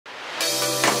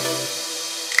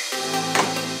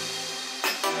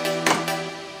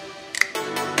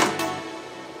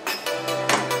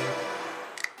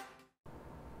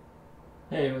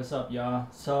what's up, y'all?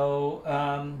 So,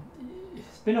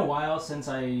 it's been a while since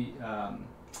I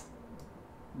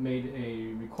made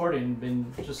a recording.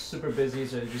 Been just super busy,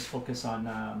 so I just focus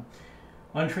on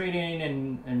trading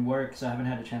and work, so I haven't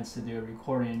had a chance to do a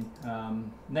recording.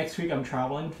 Next week I'm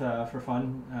traveling for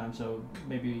fun, so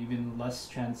maybe even less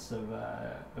chance of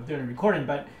doing a recording,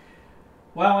 but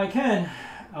while I can,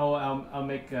 I'll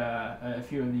make a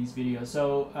few of these videos.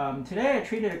 So today I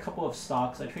traded a couple of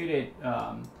stocks. I traded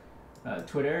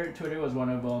Twitter. Twitter was one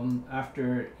of them.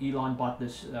 After Elon bought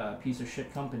this piece of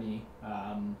shit company,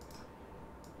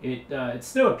 it's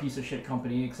still a piece of shit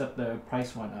company, except the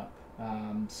price went up.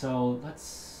 So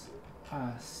let's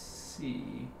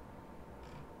see.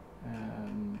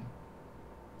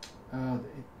 Let's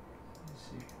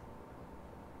see.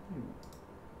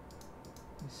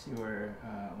 Let's see where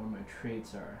my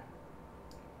trades are.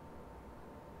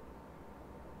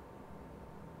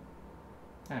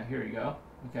 Ah, here we go.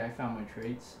 Okay, I found my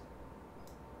trades.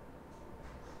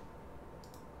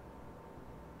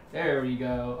 There we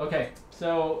go. Okay,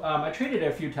 so I traded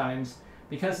it a few times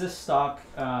because this stock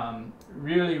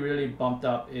really bumped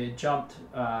up. It jumped.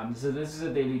 So this is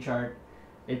a daily chart.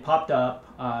 It popped up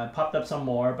some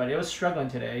more, but it was struggling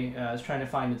today. It was trying to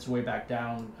find its way back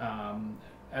down,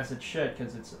 as it should,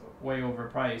 because it's way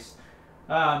overpriced.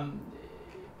 I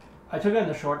took it on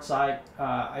the short side.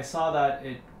 I saw that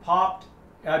it popped.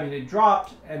 It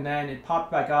dropped, and then it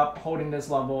popped back up, holding this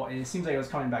level, and it seems like it was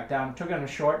coming back down. Took it on a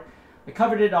short. I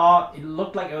covered it all. It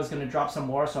looked like it was going to drop some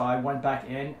more, so I went back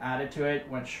in, added to it,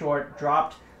 went short,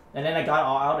 dropped, and then I got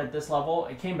all out at this level.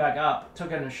 It came back up,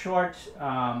 took it on a short,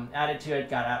 added to it,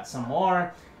 got out some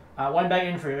more, went back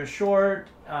in for a short,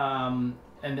 and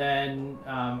then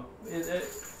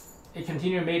it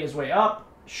continued, made its way up,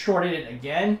 shorted it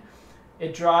again.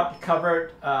 It dropped,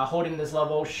 covered, holding this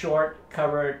level, short,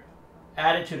 covered,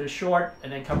 added to the short,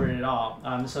 and then covered it all.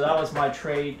 So that was my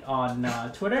trade on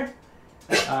Twitter.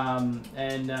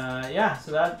 Yeah,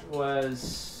 so that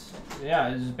was, yeah,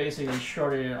 it was basically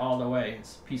shorted it all the way.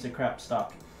 It's a piece of crap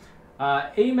stock.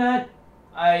 AMAT,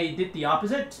 I did the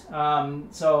opposite.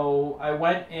 So I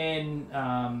went in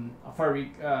for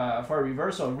a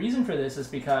reversal. Reason for this is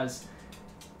because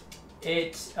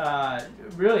it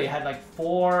really had like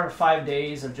 4 or 5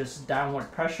 days of just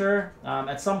downward pressure.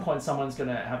 At some point, someone's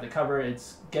gonna have to cover.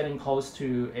 It's getting close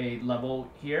to a level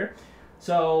here.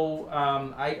 So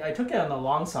I took it on the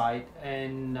long side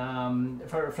and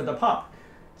for the pop.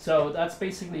 So that's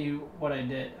basically what I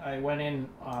did. I went in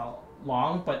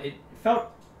long, but it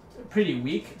felt pretty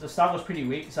weak. The stock was pretty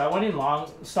weak. So I went in long,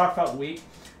 stock felt weak.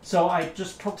 So I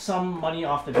just took some money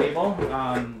off the table,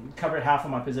 covered half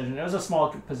of my position. It was a small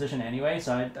position anyway,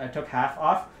 so I took half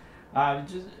off. And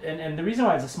the reason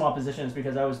why it's a small position is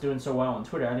because I was doing so well on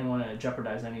Twitter. I didn't want to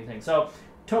jeopardize anything. So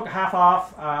took half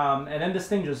off, and then this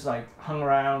thing just like hung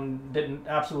around, didn't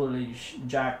absolutely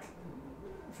jack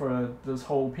for this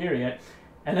whole period.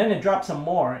 And then it dropped some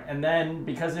more, and then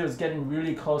because it was getting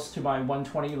really close to my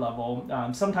 120 level,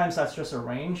 sometimes that's just a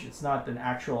range. It's not an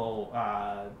actual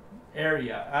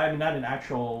area. I mean, not an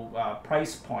actual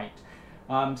price point.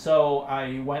 So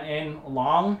I went in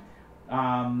long,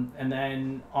 and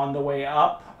then on the way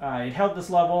up, it held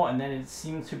this level, and then it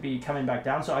seemed to be coming back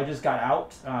down. So I just got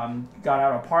out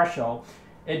a partial.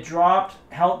 It dropped,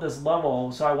 held this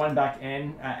level, so I went back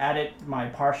in, added my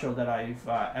partial that I've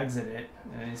exited.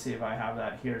 Let me see if I have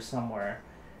that here somewhere.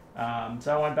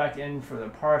 So I went back in for the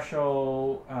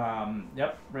partial.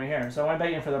 Yep, right here. So I went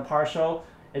back in for the partial.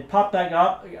 It popped back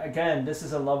up. Again, this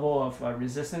is a level of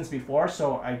resistance before,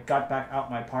 so I got back out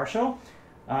my partial.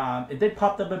 It did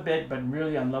pop up a bit, but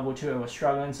really on level 2 it was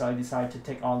struggling, so I decided to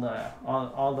take all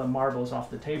the marbles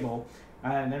off the table.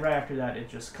 And then right after that, it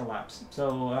just collapsed.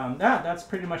 So that's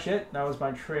pretty much it. That was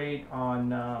my trade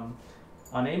on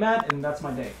AMAT, and that's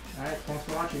my day. All right, thanks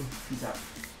for watching. Peace out.